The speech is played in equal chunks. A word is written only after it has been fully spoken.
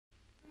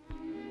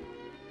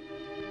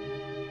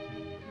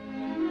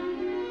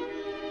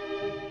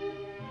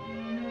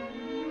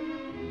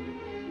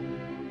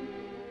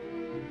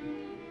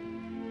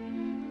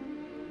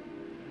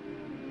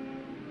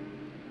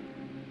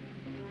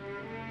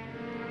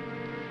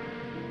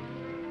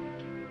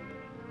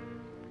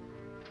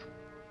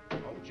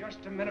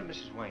Just a minute,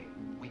 Mrs.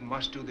 Wayne. We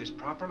must do this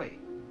properly.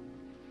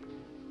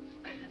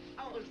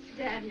 Oh,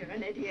 Stan, you're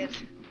an idiot.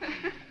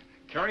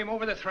 Carry him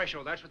over the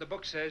threshold. That's what the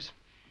book says.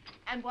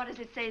 And what does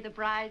it say the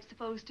bride's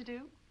supposed to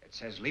do? It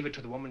says leave it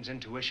to the woman's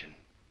intuition.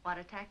 What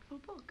a tactful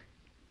book.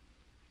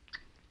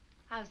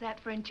 How's that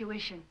for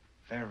intuition?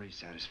 Very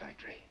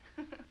satisfactory.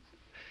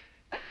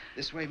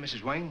 This way,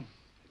 Mrs. Wayne.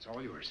 It's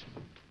all yours.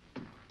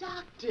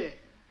 Doctor.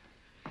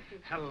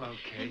 Hello,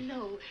 Kate.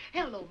 Hello.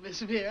 Hello, Miss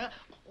Vera.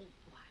 Oh,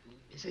 why,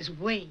 Mrs.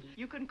 Wayne.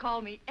 You can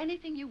call me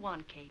anything you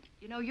want, Kate.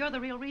 You know, you're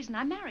the real reason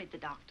I married the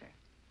doctor.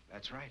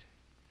 That's right.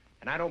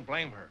 And I don't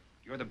blame her.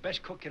 You're the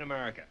best cook in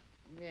America.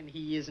 And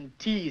he isn't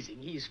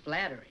teasing, he's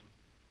flattering.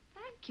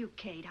 Thank you,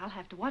 Kate. I'll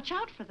have to watch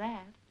out for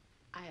that.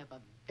 I have a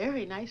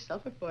very nice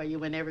supper for you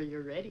whenever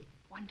you're ready.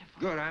 Wonderful.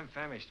 Good, I'm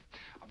famished.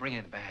 I'll bring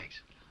in the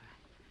bags.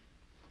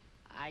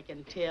 I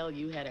can tell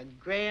you had a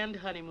grand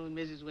honeymoon,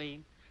 Mrs.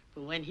 Wayne.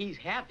 But when he's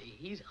happy,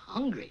 he's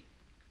hungry.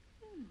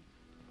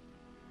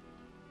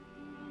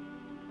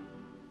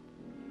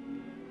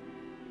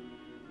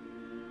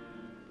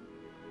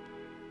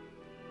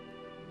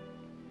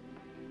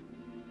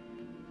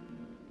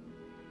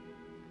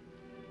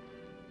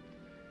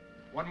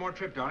 One more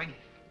trip, darling.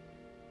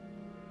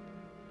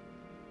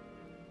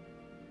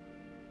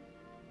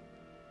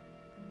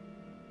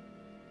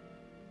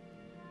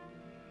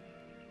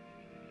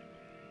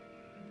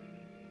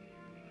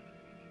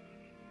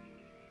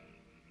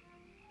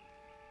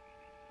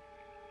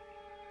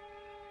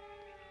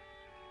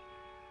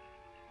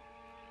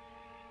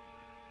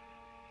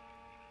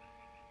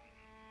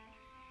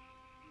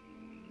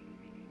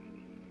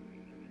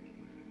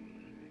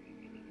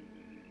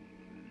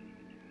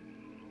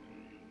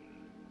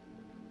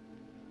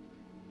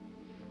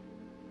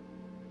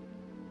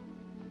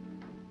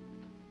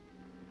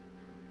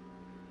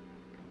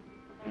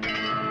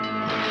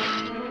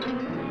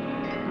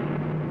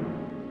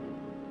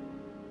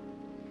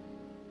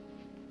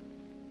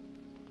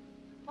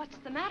 What's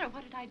the matter?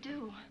 What did I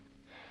do?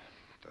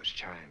 Those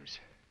chimes.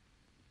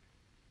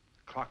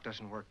 The clock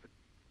doesn't work, but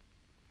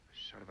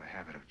it's sort of a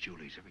habit of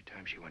Julie's. Every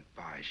time she went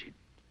by, she'd...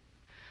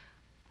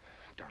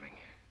 Darling,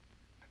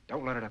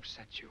 don't let it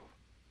upset you.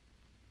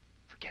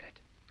 Forget it.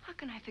 How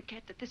can I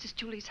forget that this is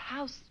Julie's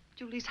house?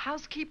 Julie's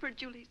housekeeper,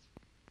 Julie's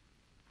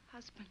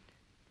husband.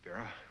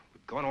 Vera,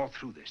 we've gone all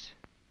through this.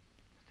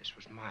 This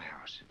was my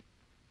house.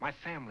 My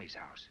family's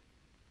house.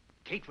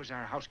 Kate was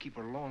our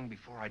housekeeper long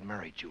before I'd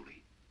married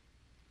Julie.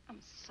 I'm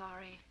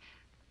sorry.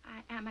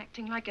 I am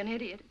acting like an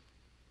idiot.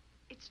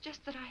 It's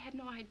just that I had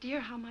no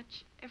idea how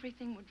much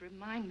everything would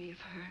remind me of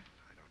her.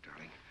 I know,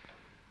 darling.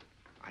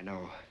 I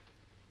know.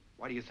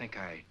 Why do you think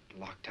I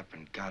locked up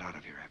and got out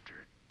of here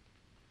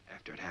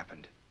after it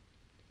happened?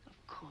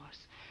 Of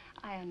course.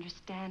 I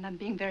understand. I'm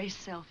being very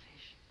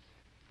selfish.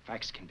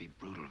 Facts can be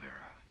brutal,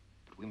 Vera,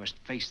 but we must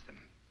face them.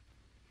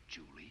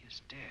 Julie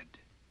is dead.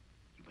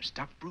 You must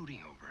stop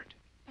brooding over it.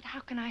 But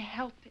how can I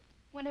help it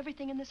when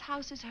everything in this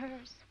house is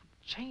hers?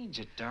 Change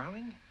it,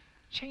 darling.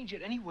 Change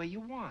it any way you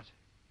want.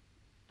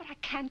 But I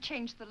can't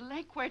change the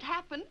lake where it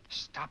happened.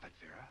 Stop it,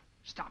 Vera.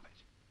 Stop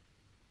it.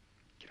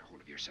 Get a hold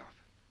of yourself.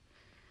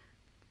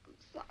 I'm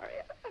sorry.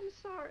 I'm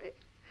sorry.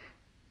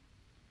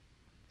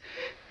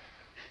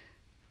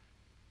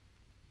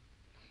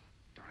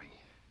 Darling,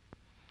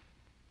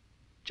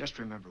 just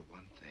remember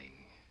one thing.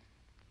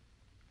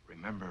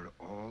 Remember it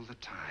all the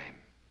time.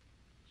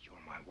 You're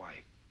my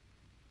wife.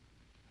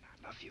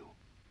 And I love you.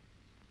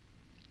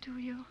 Do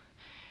you?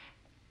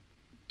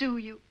 Do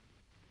you?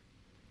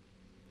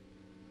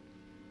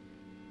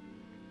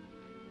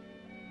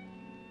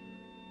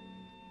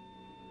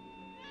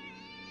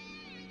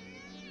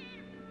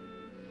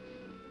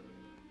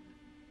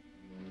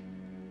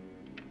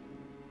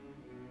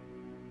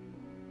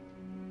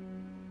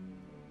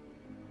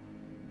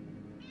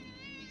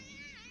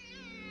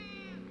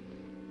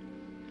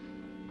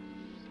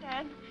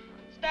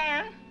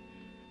 Stan?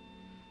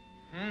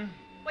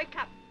 Wake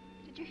up.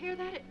 Did you hear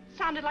that? It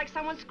sounded like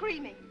someone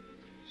screaming.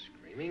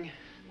 Screaming?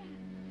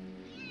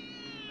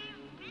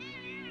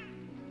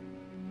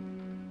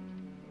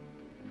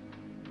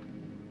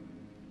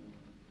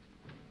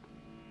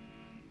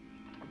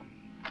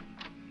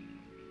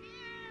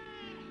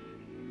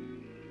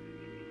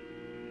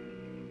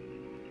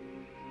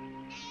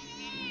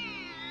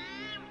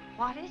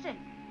 What is it?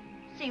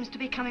 Seems to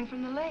be coming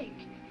from the lake.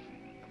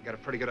 I've got a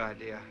pretty good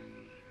idea.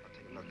 I'll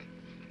take a look.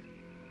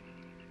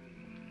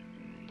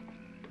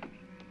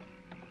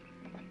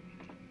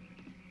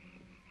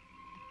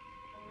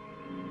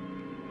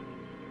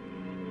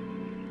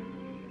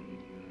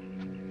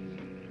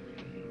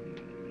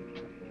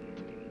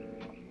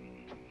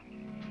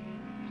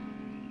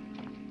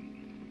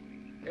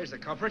 Here's the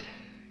culprit.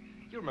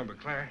 You remember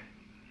Claire.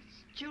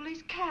 It's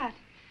Julie's cat.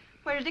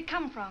 Where did it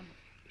come from?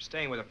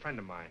 Staying with a friend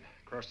of mine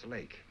across the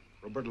lake,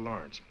 Roberta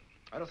Lawrence.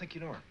 I don't think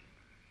you know her.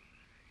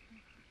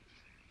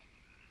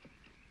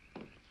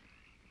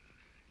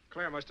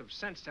 Claire must have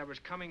sensed I was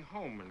coming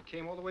home and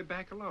came all the way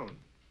back alone.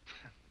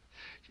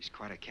 She's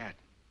quite a cat.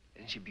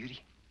 Isn't she,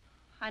 Beauty?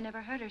 I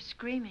never heard her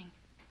screaming.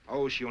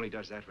 Oh, she only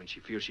does that when she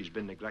feels she's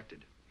been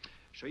neglected.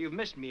 So you've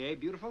missed me, eh,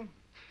 beautiful?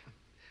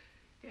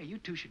 Yeah, you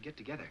two should get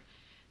together.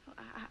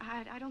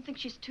 I don't think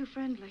she's too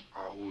friendly.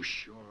 Oh,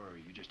 sure.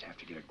 You just have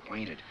to get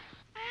acquainted.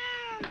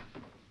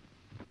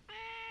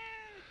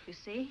 You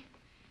see?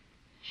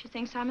 She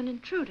thinks I'm an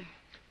intruder.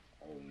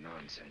 Oh,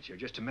 nonsense. You're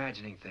just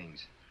imagining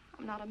things.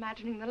 I'm not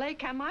imagining the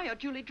lake, am I? Or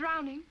Julie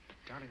drowning.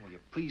 Darling, will you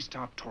please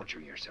stop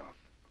torturing yourself?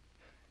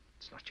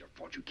 It's not your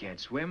fault you can't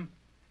swim.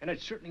 And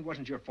it certainly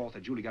wasn't your fault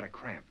that Julie got a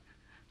cramp.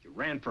 You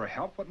ran for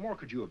help. What more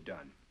could you have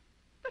done?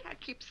 But I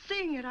keep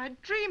seeing it. I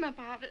dream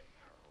about it.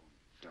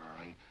 Oh,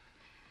 darling.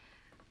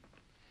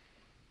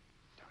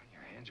 Darling,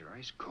 your hands are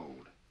ice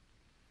cold.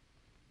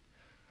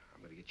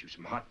 I'm going to get you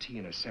some hot tea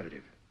and a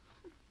sedative.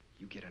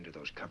 You get under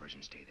those covers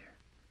and stay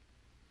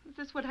there. Is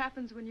this what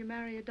happens when you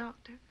marry a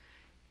doctor?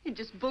 He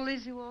just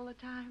bullies you all the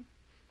time.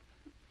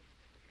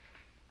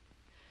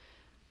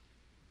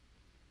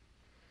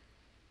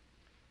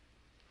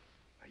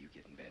 Now you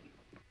get in bed.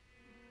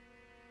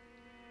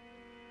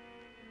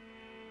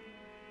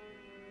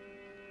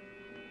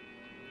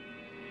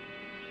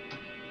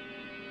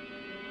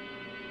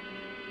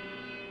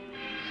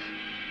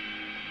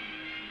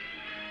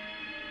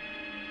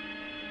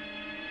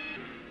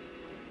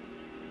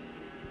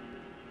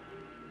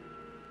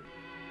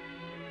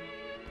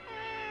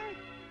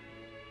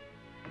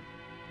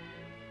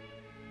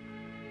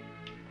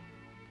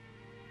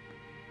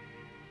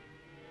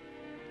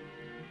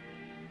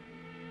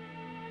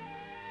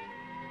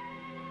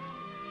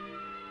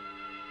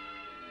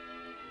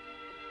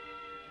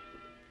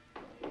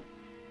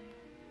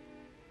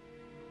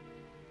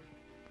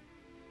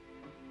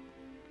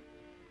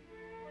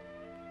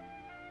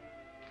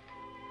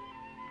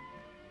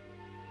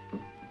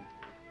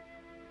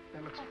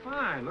 That looks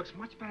fine. Looks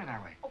much better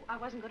that way. Oh, I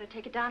wasn't going to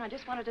take it down. I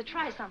just wanted to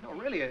try something.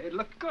 No, really, it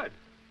looked good.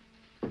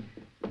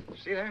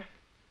 See there?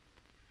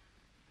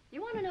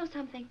 You want to know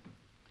something?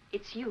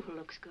 It's you who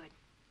looks good.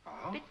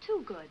 Oh? A bit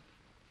too good.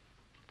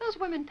 Those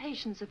women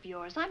patients of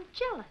yours, I'm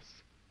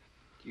jealous.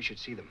 You should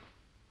see them.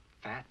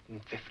 Fat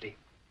and 50.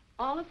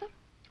 All of them?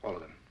 All of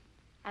them.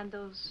 And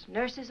those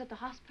nurses at the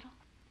hospital?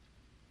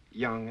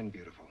 Young and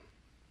beautiful.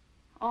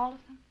 All of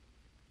them?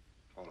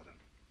 All of them.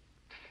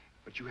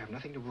 But you have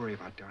nothing to worry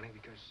about, darling,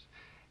 because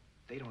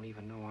they don't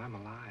even know I'm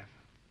alive.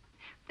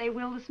 They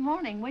will this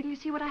morning. Wait till you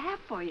see what I have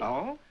for you.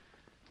 Oh?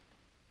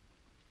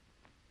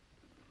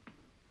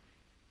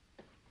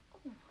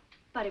 Oh,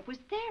 but it was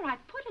there. I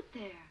put it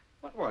there.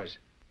 What was?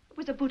 It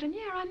was a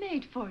boutonniere I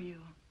made for you.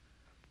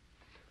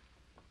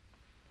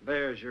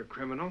 There's your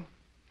criminal.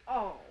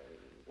 Oh.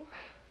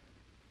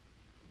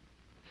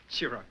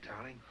 Cheer up,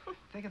 darling.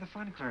 Think of the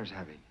fun Claire's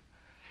having.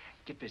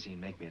 Get busy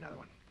and make me another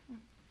one.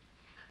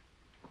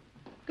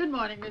 Good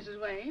morning,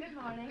 Mrs. Wayne. Good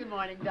morning. Good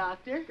morning,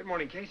 Doctor. Good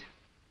morning, Kate.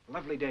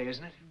 Lovely day,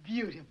 isn't it?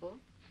 Beautiful.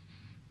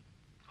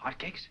 Hot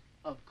cakes?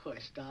 Of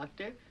course,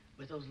 Doctor.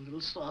 With those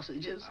little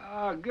sausages.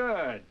 Oh,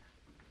 good.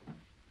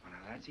 Well, now,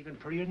 that's even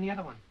prettier than the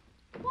other one.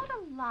 What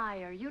a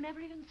liar. You never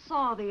even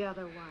saw the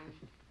other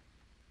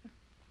one.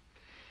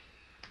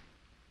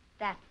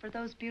 That for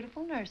those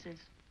beautiful nurses.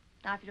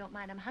 Now, if you don't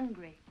mind, I'm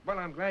hungry. Well,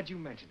 I'm glad you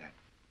mentioned that.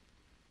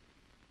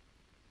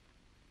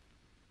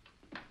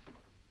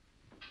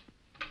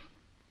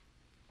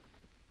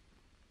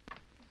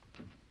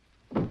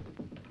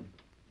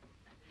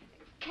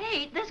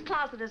 Kate, this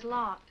closet is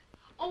locked.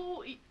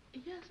 Oh,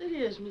 yes, it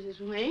is, Mrs.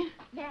 Wayne.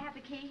 May I have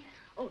the key?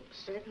 Oh,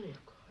 certainly,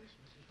 of course,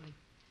 Mrs. Wayne.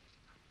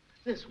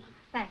 This one.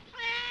 Thank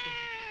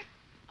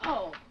you.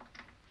 Oh,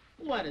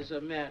 what is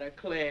the matter,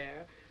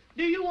 Claire?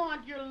 Do you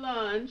want your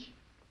lunch?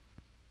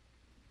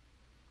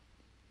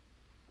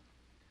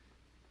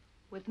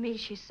 With me,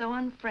 she's so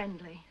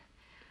unfriendly.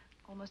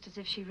 Almost as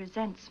if she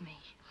resents me.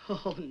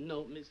 Oh,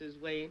 no, Mrs.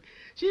 Wayne.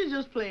 She's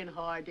just playing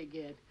hard to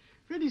get.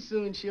 Pretty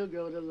soon she'll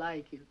grow to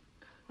like you.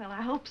 Well,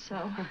 I hope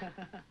so.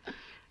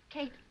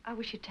 Kate, I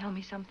wish you'd tell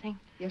me something.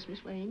 Yes,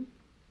 Miss Wayne?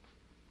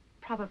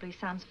 Probably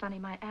sounds funny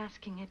my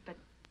asking it, but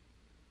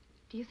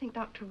do you think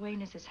Dr.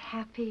 Wayne is as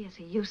happy as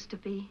he used to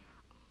be?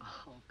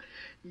 Oh,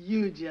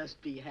 you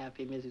just be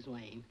happy, Mrs.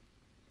 Wayne.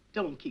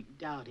 Don't keep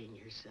doubting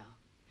yourself.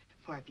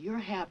 For if you're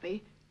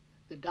happy,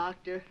 the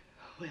doctor,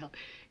 well,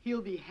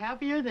 he'll be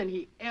happier than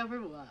he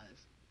ever was.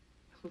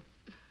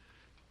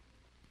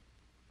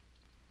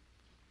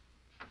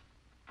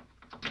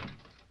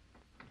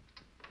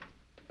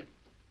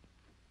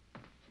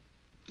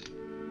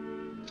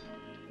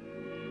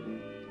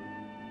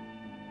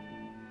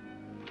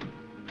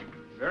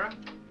 Vera?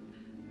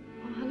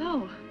 Oh,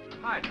 hello.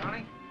 Hi,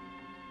 darling.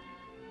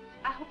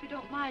 I hope you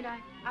don't mind.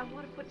 I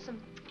want to put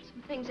some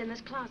things in this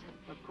closet.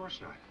 Of course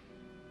not.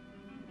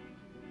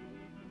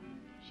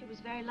 She was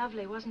very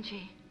lovely, wasn't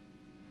she?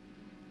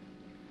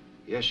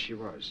 Yes, she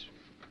was.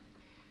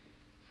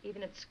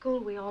 Even at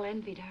school, we all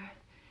envied her.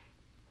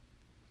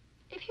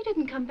 If you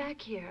didn't come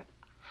back here,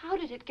 how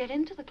did it get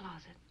into the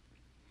closet?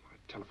 I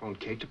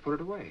telephoned Kate to put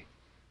it away.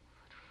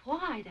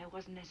 Why? That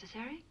wasn't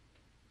necessary.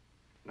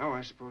 No,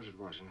 I suppose it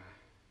wasn't.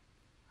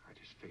 I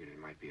just figured it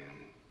might be an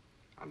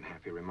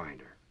unhappy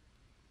reminder.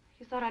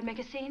 You thought I'd make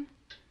a scene?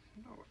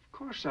 No, of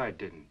course I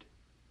didn't.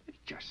 It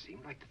just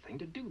seemed like the thing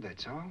to do,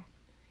 that's all.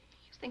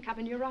 think I'm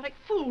a neurotic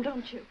fool,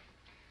 don't you?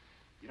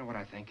 You know what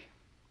I think?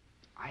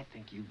 I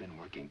think you've been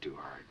working too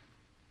hard.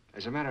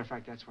 As a matter of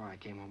fact, that's why I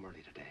came home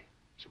early today,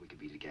 so we could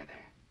be together.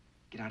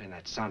 Get out in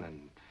that sun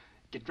and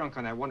get drunk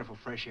on that wonderful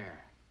fresh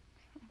air.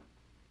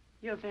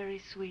 You're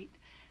very sweet.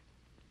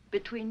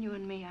 Between you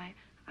and me,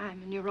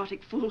 I'm a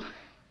neurotic fool.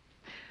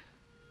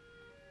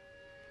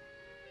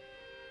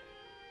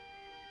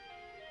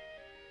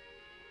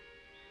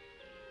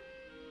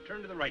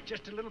 Turn to the right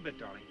just a little bit,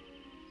 darling.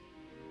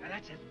 Now,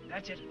 that's it.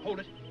 That's it. Hold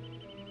it.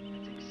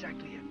 That's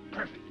exactly it.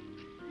 Perfect.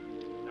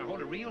 Now,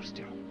 hold it real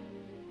still.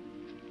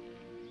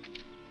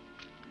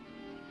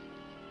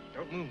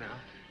 Don't move now.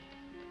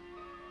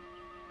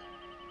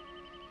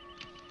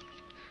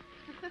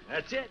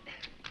 That's it.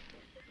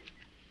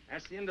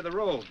 That's the end of the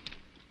roll.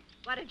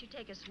 Why don't you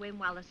take a swim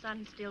while the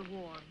sun's still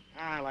warm?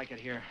 I like it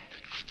here.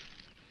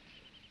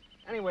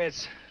 Anyway,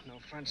 it's no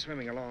fun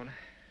swimming alone.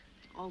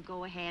 Oh,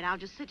 go ahead. I'll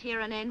just sit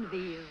here and envy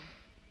you.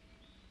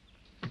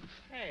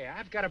 Hey,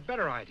 I've got a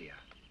better idea.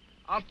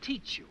 I'll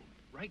teach you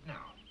right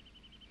now.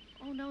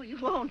 Oh, no, you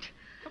won't.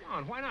 Come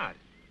on, why not?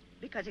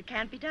 Because it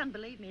can't be done.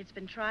 Believe me, it's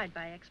been tried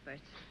by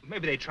experts.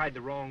 Maybe they tried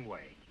the wrong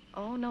way.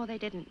 Oh, no, they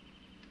didn't.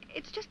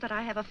 It's just that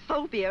I have a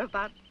phobia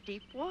about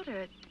deep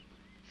water. It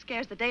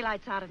scares the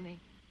daylights out of me.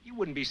 You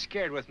wouldn't be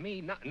scared with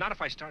me, not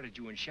if I started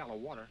you in shallow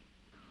water.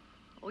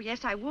 Oh,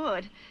 yes, I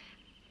would.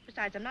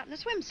 Besides, I'm not in a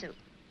swimsuit.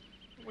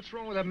 What's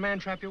wrong with that man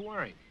trap you're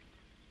wearing?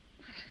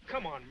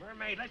 Come on,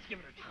 mermaid, let's give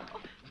it a try.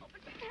 Oh,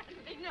 but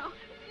Stanley, no.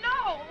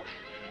 No!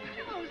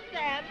 No,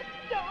 Stan.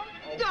 Don't.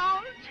 Oh.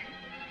 Don't.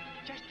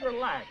 Just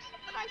relax.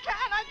 But I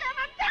can't.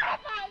 I'm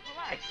terrified.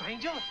 Relax,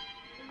 Angel.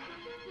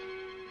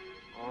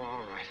 Oh,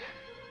 all right.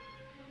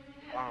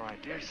 All right,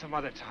 there's some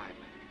other time.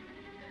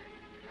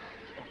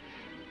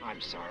 I'm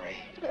sorry.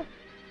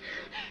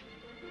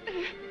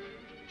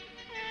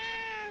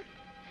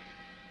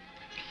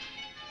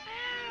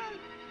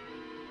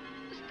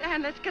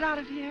 Stan, let's get out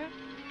of here.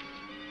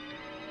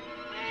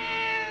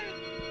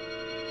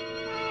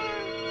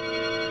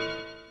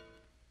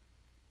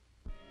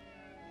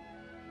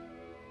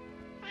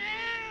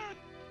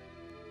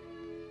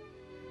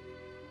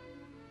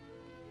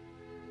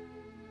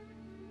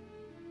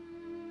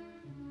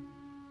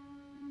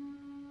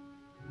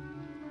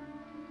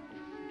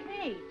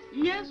 Kate,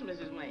 Yes,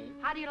 Mrs. Wayne.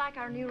 how do you like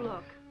our new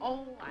look?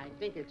 Oh, I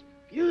think it's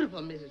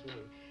beautiful, Mrs.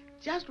 Wayne.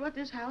 Just what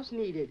this house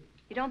needed.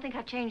 You don't think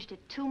I've changed it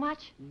too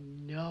much?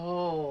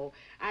 No.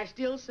 I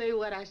still say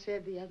what I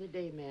said the other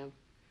day, ma'am.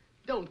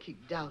 Don't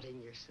keep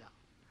doubting yourself.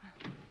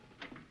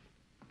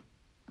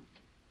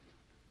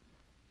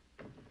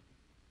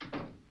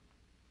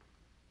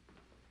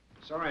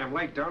 Sorry I'm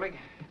late, darling.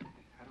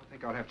 I don't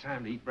think I'll have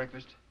time to eat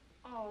breakfast.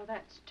 Oh,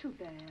 that's too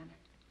bad.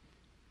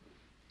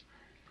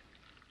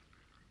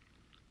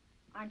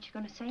 Aren't you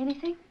going to say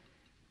anything?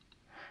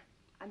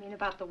 I mean,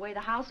 about the way the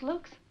house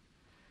looks?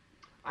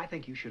 I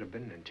think you should have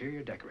been an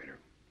interior decorator.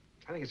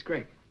 I think it's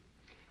great.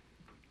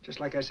 Just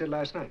like I said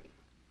last night.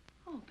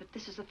 Oh, but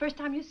this is the first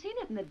time you've seen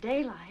it in the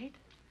daylight.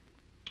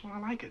 Well, I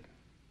like it.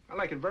 I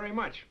like it very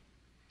much.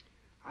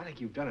 I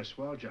think you've done a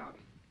swell job.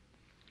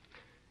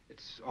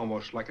 It's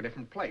almost like a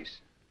different place.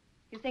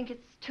 You think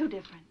it's too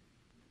different?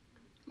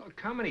 Look,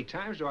 how many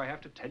times do I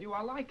have to tell you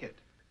I like it?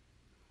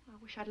 I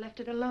wish I'd left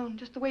it alone,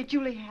 just the way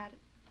Julie had it.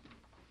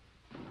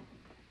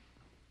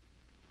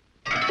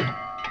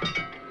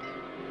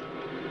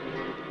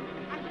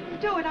 I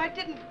didn't do it. I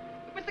didn't.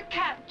 It was the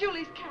cat,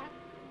 Julie's cat.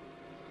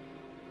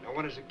 No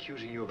one is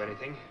accusing you of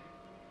anything.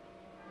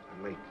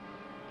 I'm late.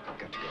 I've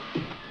got to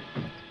go.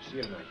 See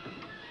you tonight.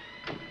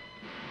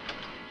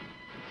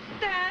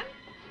 Stan?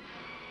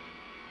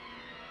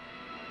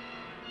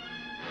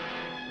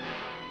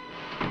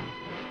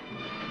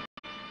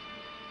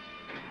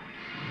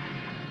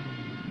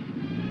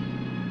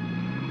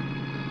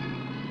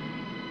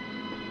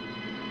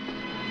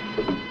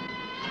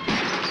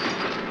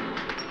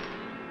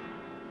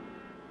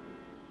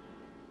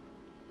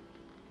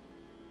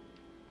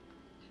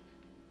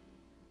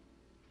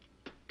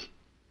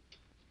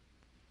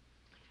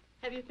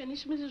 Have you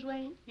finished, Mrs.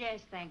 Wayne?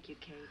 Yes, thank you,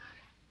 Kate.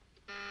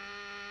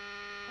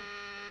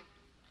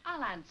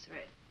 I'll answer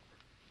it.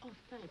 Oh,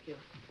 thank you.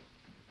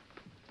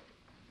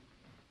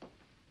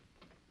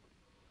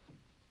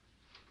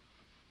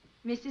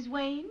 Mrs.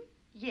 Wayne?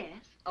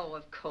 Yes. Oh,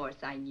 of course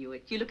I knew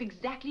it. You look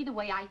exactly the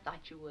way I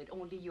thought you would,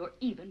 only you're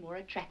even more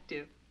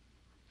attractive.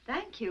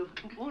 Thank you.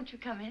 Won't you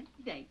come in?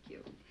 Thank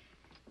you.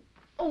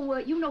 Oh,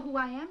 you know who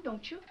I am,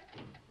 don't you?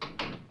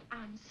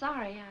 I'm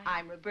sorry.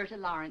 I'm Roberta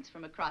Lawrence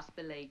from across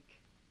the lake.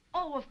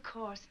 Oh, of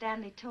course.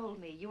 Stanley told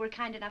me. You were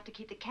kind enough to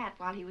keep the cat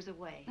while he was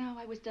away. Oh,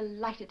 I was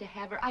delighted to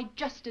have her. I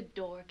just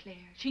adore Claire.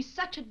 She's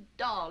such a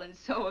doll and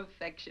so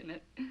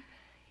affectionate.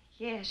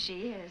 Yes,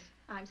 she is.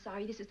 I'm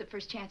sorry, this is the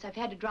first chance I've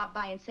had to drop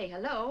by and say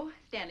hello.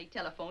 Stanley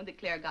telephoned that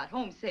Claire got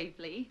home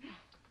safely.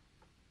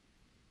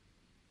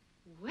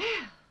 Well,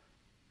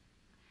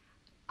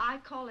 I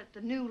call it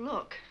the new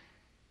look.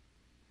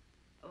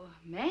 Oh,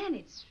 man,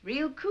 it's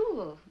real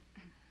cool.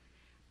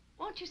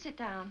 Won't you sit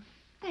down?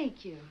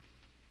 Thank you.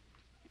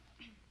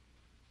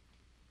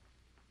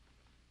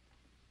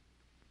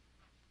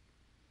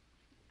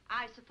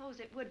 I suppose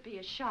it would be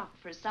a shock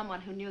for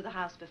someone who knew the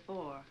house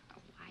before.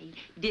 Oh, I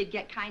did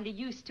get kind of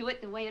used to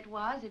it the way it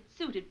was. It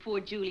suited poor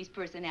Julie's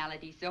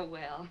personality so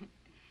well.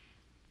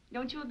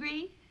 Don't you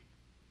agree?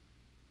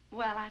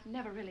 Well, I've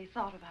never really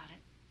thought about it.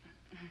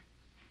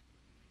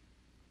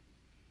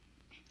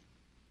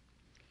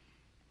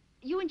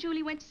 You and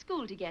Julie went to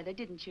school together,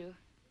 didn't you?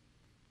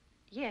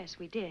 Yes,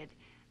 we did.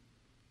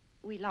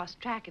 We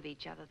lost track of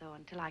each other, though,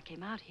 until I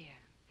came out here.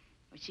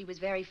 Well, she was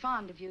very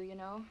fond of you, you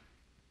know.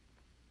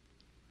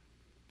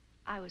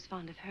 I was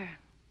fond of her.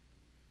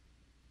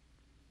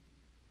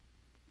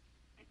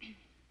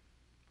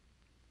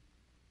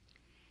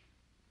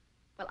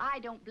 Well, I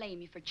don't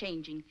blame you for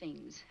changing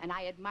things, and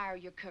I admire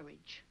your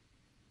courage.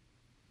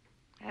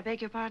 I beg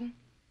your pardon?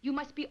 You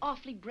must be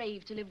awfully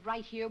brave to live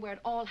right here where it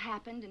all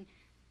happened and...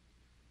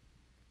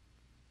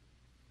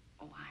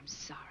 Oh, I'm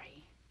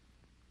sorry.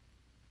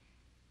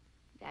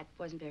 That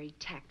wasn't very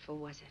tactful,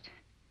 was it?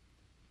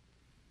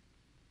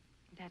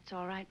 That's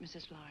all right,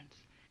 Mrs. Lawrence.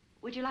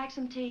 Would you like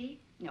some tea?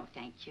 No,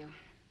 thank you.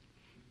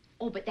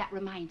 Oh, but that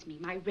reminds me,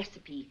 my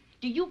recipe.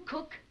 Do you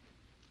cook?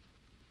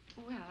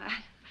 Well,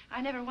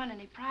 I never won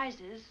any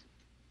prizes.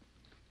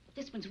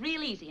 This one's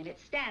real easy, and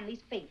it's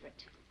Stanley's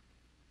favorite.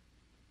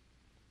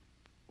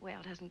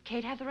 Well, doesn't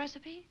Kate have the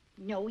recipe?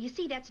 No, you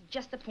see, that's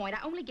just the point.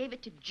 I only gave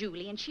it to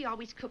Julie, and she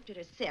always cooked it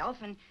herself,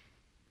 and...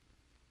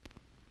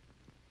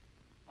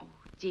 Oh,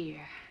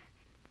 dear.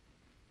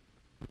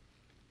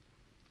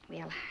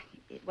 Well,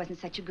 it wasn't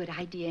such a good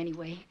idea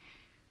anyway.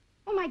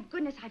 Oh, my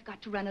goodness, I've got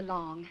to run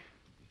along.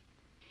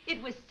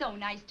 It was so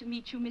nice to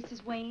meet you,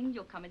 Mrs. Wayne.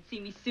 You'll come and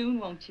see me soon,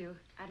 won't you?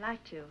 I'd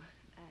like to.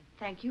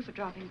 Thank you for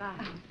dropping by.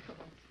 Of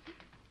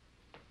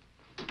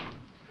course.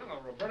 Hello,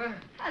 Roberta.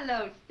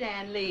 Hello,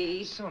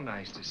 Stanley. So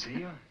nice to see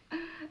you.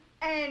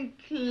 And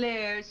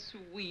Claire,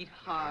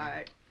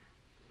 sweetheart.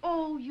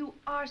 Oh, you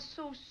are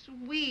so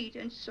sweet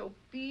and so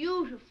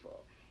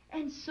beautiful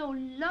and so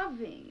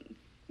loving.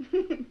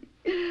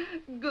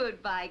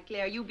 Goodbye,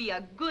 Claire. You be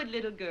a good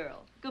little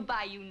girl.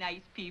 Goodbye, you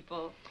nice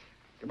people.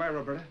 Goodbye,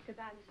 Roberta.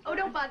 Goodbye, Mrs. Oh,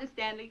 don't bother,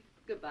 Stanley.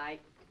 Goodbye.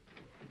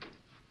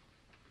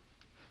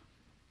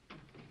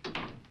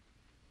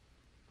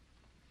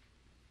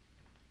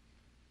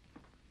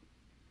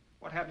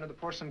 What happened to the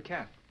porcelain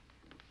cat?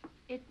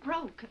 It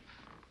broke.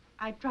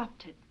 I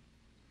dropped it.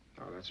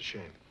 Oh, that's a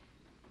shame.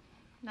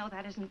 No,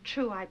 that isn't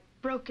true. I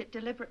broke it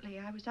deliberately.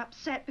 I was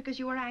upset because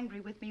you were angry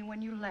with me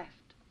when you left.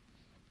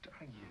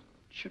 Darling, you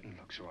shouldn't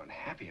look so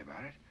unhappy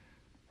about it.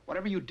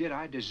 Whatever you did,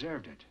 I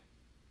deserved it.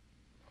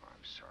 Oh,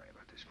 I'm sorry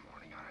about this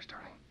morning, honest,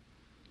 darling.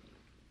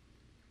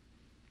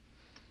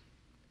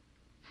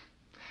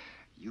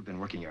 You've been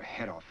working your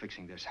head off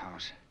fixing this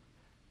house.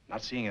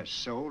 Not seeing a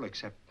soul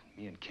except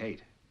me and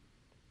Kate.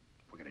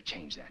 We're gonna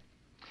change that.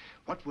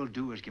 What we'll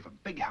do is give a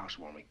big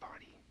housewarming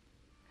party.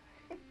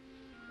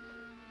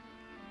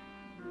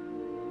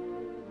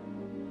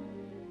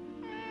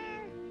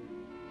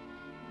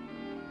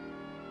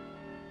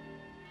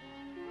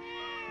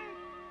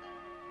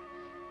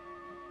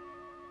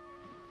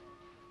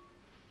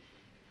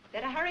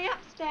 Better hurry up,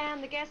 Stan.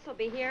 The guests will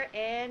be here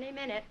any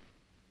minute.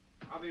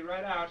 I'll be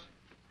right out.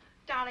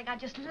 Darling, I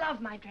just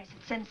love my dress.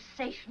 It's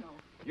sensational.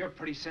 You're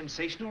pretty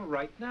sensational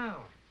right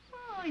now.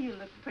 Oh, you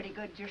look pretty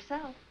good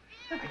yourself.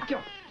 I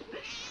don't.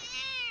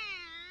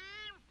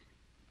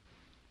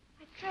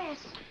 My dress.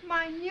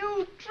 My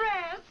new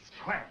dress.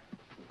 Claire.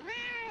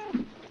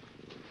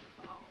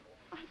 Oh,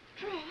 my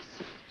dress.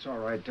 It's all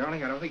right,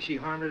 darling. I don't think she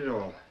harmed it at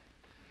all.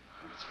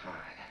 It's fine.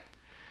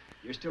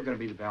 You're still gonna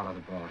be the belle of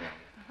the ball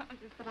game.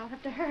 But I'll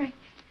have to hurry.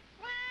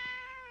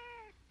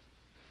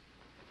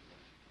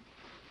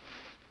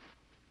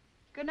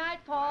 Good night,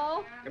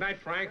 Paul. Good night,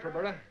 Frank,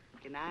 Roberta.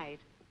 Good night.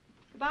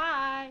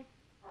 Goodbye.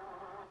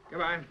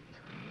 Goodbye.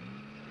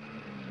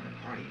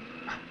 Party.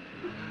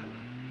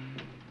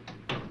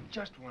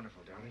 Just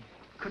wonderful, darling.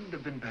 Couldn't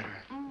have been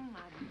better. I'm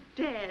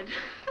dead.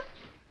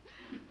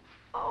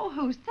 Oh,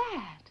 who's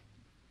that?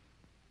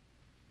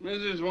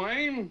 Mrs.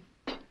 Wayne,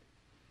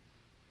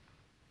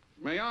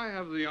 may I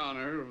have the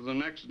honor of the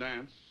next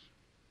dance?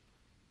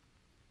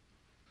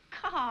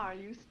 Carl,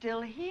 you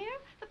still here?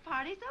 The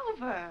party's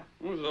over.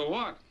 Oh, so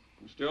what?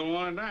 I still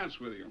want to dance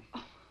with you.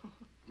 Oh.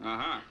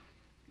 Aha,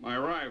 my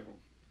rival.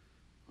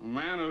 A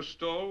man who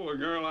stole the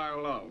girl I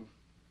love.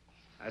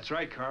 That's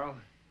right, Carl.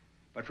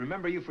 But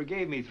remember, you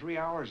forgave me 3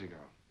 hours ago.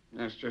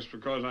 That's just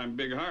because I'm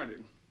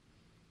big-hearted.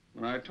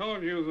 When I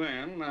told you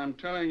then, I'm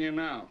telling you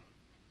now.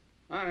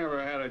 I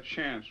never had a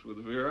chance with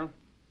Vera.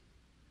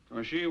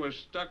 For she was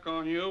stuck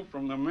on you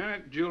from the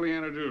minute Julie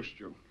introduced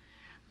you.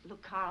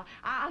 Look, Carl,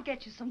 I'll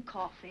get you some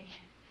coffee.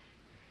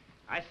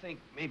 I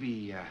think maybe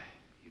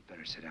you'd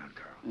better sit down,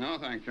 Carl. No,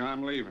 thank you.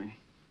 I'm leaving.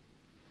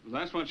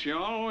 That's what she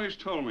always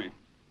told me.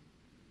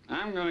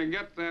 I'm going to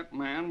get that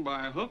man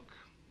by hook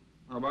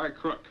or by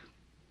crook.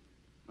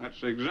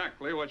 That's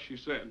exactly what she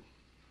said.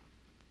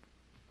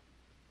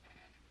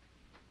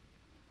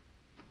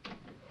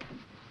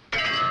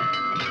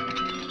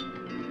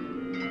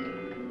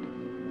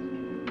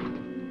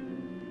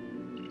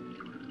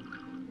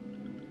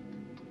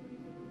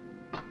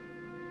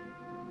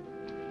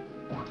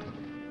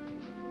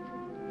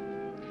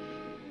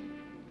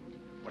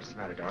 What's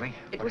the matter, darling?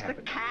 It What was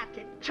happened? the cat.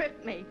 It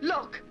tripped me.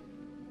 Look.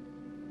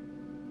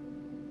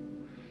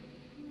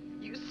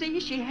 You see,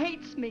 she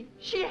hates me.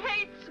 She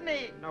hates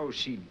me. No,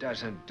 she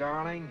doesn't,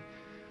 darling.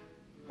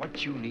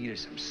 What you need is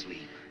some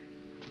sleep.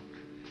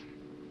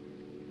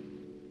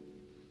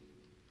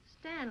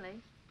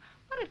 Stanley,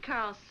 what did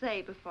Carl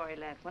say before he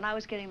left? When I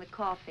was getting the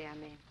coffee, I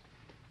mean.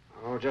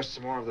 Oh, just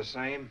some more of the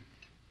same.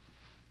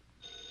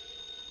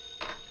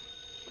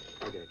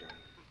 Okay, darling.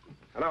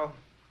 Hello?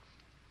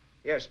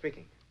 Yes,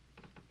 speaking.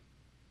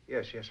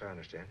 Yes, I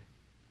understand.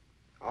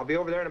 I'll be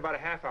over there in about a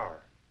half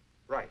hour.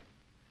 Right.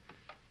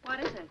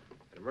 What is it?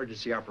 An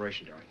emergency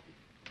operation, darling.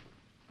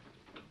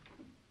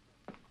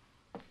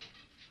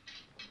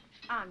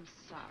 I'm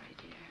sorry,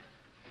 dear.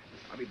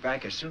 I'll be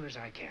back as soon as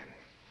I can.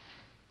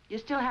 You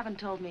still haven't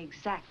told me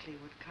exactly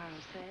what Carl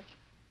said.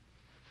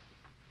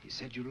 He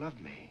said you loved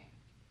me.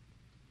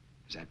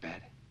 Is that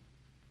bad?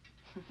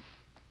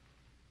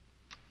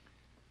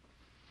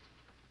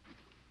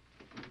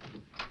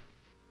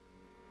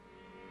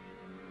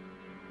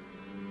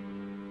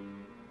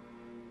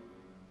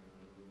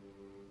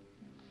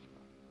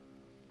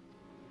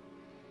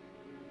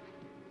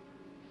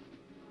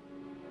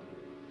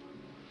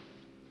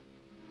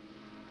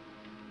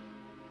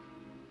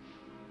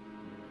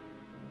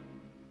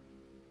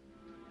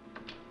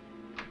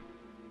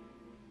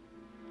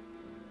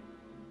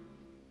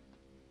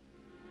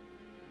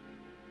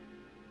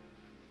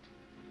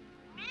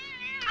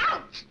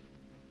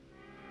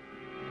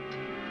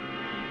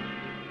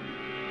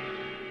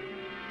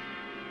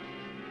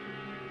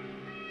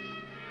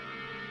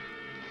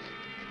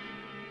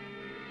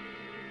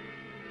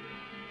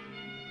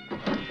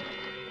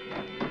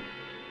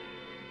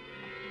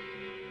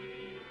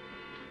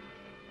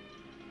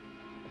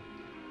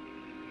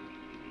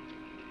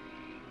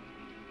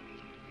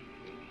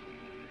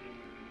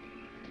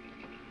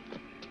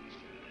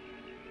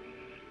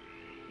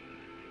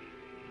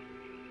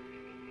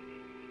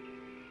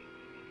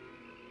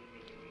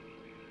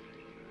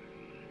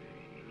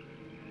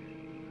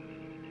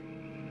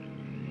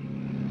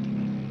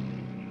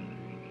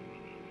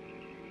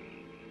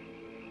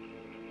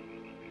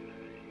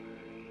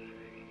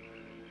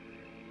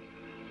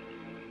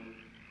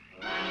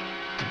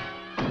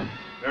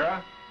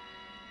 Vera?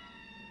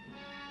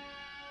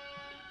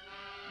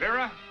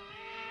 Vera?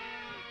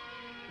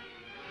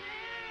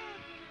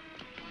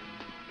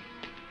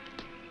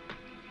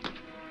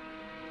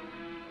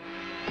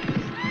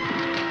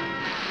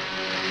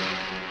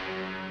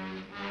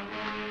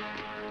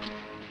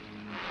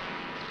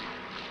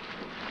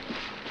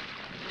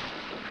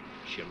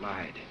 She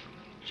lied.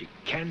 She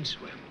can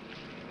swim.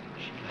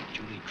 She let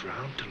Julie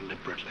drown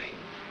deliberately.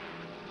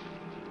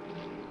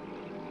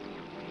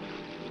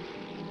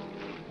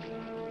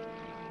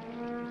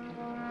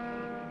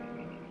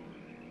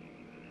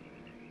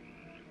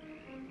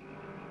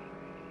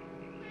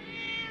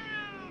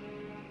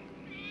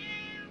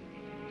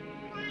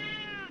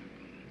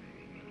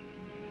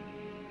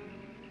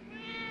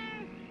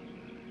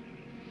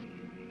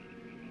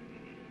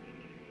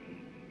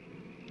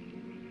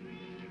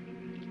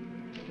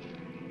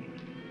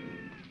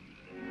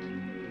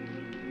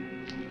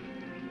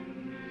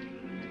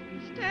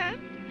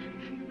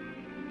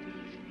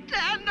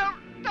 Stan,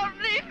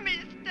 don't leave me,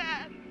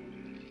 Stan.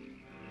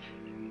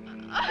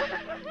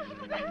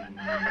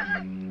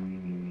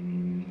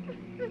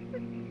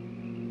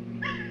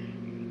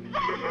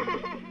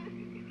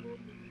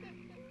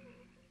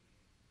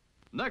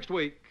 Next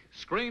week,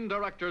 Screen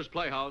Directors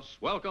Playhouse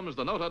welcomes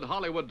the noted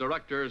Hollywood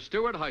director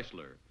Stuart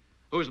Heisler,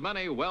 whose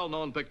many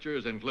well-known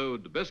pictures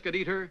include Biscuit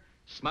Eater,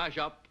 Smash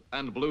Up,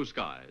 and Blue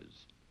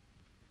Skies.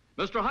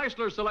 Mr.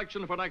 Heisler's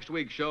selection for next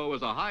week's show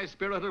is a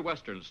high-spirited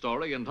Western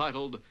story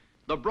entitled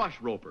The Brush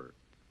Roper.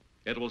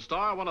 It will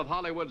star one of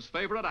Hollywood's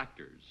favorite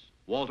actors,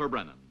 Walter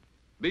Brennan.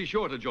 Be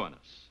sure to join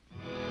us.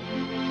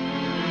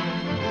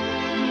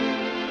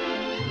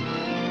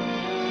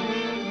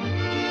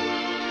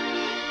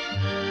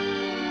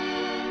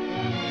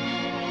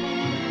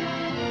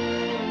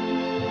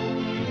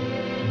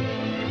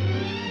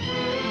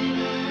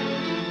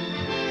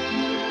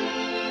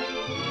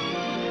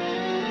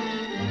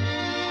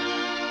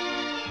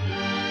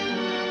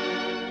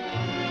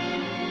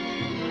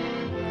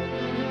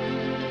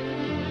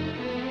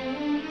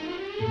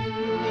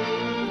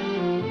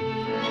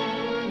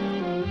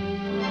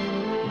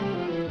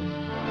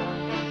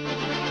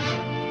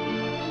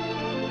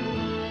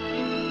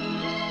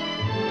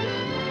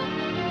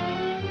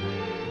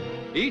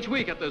 Each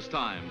week at this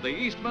time, the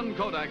Eastman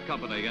Kodak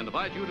Company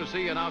invite you to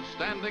see an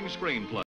outstanding screenplay.